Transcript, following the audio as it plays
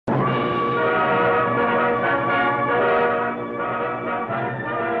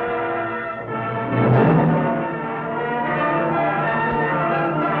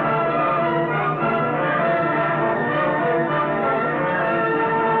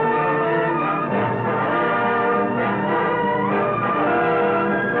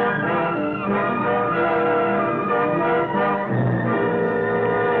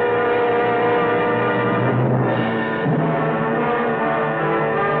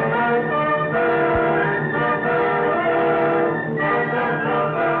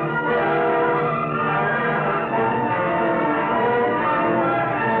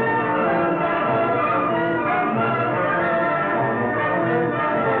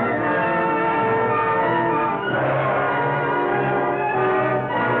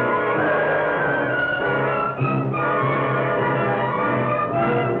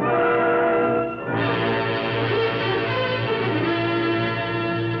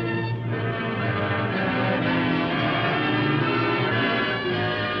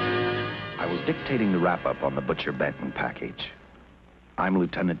dictating the wrap-up on the Butcher Benton package. I'm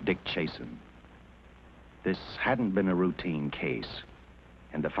Lieutenant Dick Chasen. This hadn't been a routine case,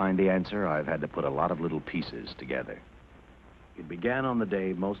 and to find the answer, I've had to put a lot of little pieces together. It began on the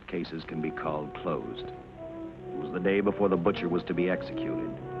day most cases can be called closed. It was the day before the butcher was to be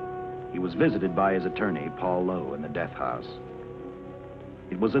executed. He was visited by his attorney, Paul Lowe, in the death house.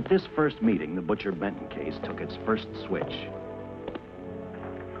 It was at this first meeting the Butcher Benton case took its first switch.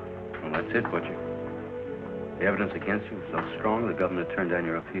 Well, that's it, Butcher. The evidence against you was so strong, the governor turned down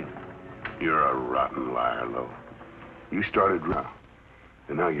your appeal. You're a rotten liar, Lowe. You started round,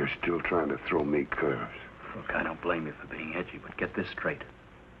 and now you're still trying to throw me curves. Look, I don't blame you for being edgy, but get this straight.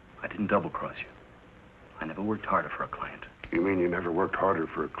 I didn't double-cross you. I never worked harder for a client. You mean you never worked harder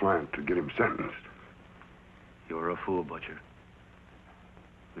for a client to get him sentenced? You were a fool, Butcher.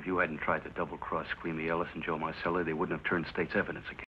 If you hadn't tried to double-cross Screamy Ellis and Joe Marcelli, they wouldn't have turned state's evidence against you.